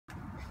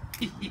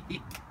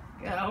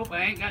God, I hope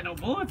I ain't got no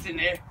bullets in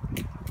there.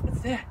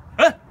 What's that?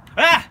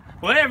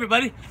 Well, hey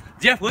everybody,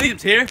 Jeff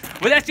Williams here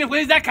with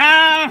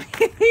SJeffWilliams.com.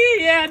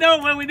 Yeah, I know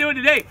what we're doing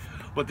today.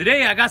 Well,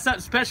 today I got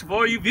something special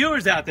for you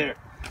viewers out there.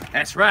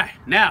 That's right.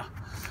 Now,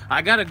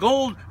 I got a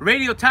gold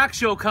radio talk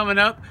show coming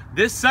up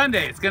this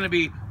Sunday. It's going to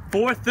be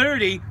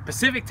 4:30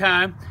 Pacific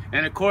time,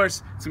 and of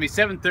course, it's going to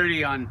be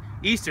 7:30 on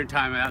Eastern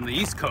time on the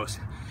East Coast.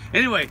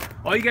 Anyway,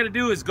 all you got to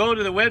do is go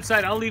to the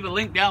website. I'll leave a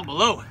link down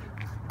below.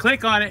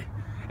 Click on it,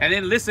 and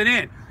then listen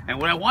in. And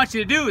what I want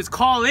you to do is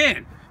call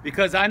in,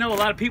 because I know a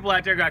lot of people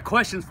out there got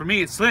questions for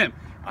me and Slim.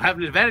 I'll have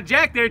Nevada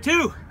Jack there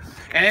too.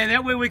 And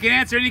that way we can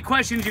answer any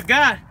questions you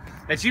got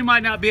that you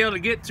might not be able to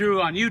get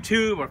through on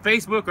YouTube or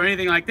Facebook or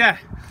anything like that.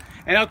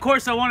 And of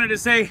course, I wanted to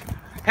say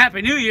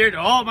Happy New Year to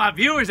all my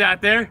viewers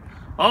out there,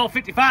 all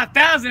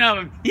 55,000 of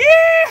them.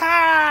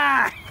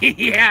 Yeah!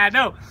 Yeah, I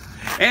know.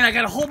 And I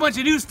got a whole bunch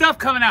of new stuff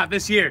coming out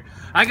this year.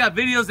 I got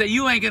videos that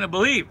you ain't gonna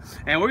believe.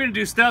 And we're gonna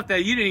do stuff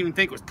that you didn't even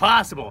think was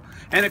possible.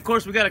 And of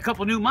course, we got a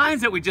couple new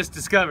mines that we just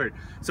discovered.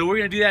 So we're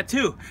gonna do that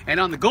too. And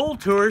on the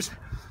gold tours,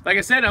 like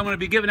I said, I'm gonna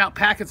be giving out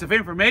packets of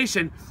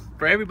information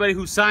for everybody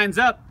who signs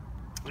up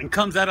and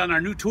comes out on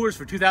our new tours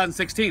for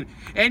 2016.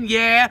 And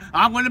yeah,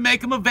 I'm gonna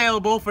make them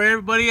available for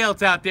everybody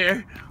else out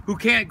there who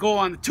can't go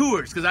on the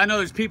tours, because I know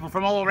there's people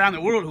from all around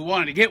the world who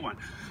wanted to get one.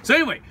 So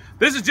anyway,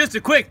 this is just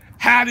a quick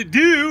how to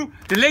do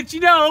to let you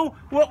know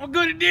what we're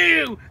gonna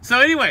do. So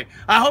anyway,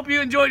 I hope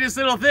you enjoyed this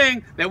little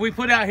thing that we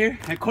put out here.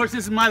 And of course,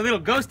 this is my little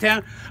ghost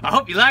town. I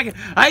hope you like it.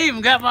 I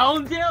even got my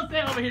own jail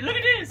cell over here. Look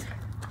at this.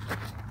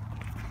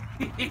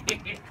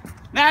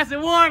 Nice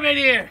and warm in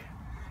here.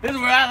 This is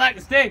where I like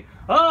to stay.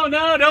 Oh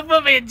no, don't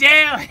put me in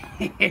jail.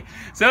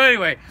 So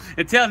anyway,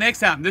 until next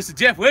time, this is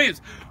Jeff Williams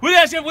with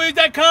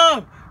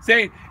SJeffWilliams.com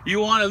saying,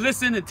 you want to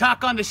listen and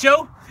talk on the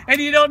show and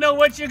you don't know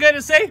what you're going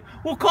to say?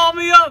 Well, call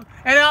me up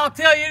and I'll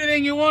tell you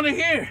anything you want to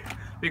hear,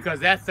 because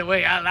that's the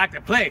way I like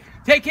to play.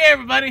 Take care,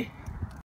 everybody.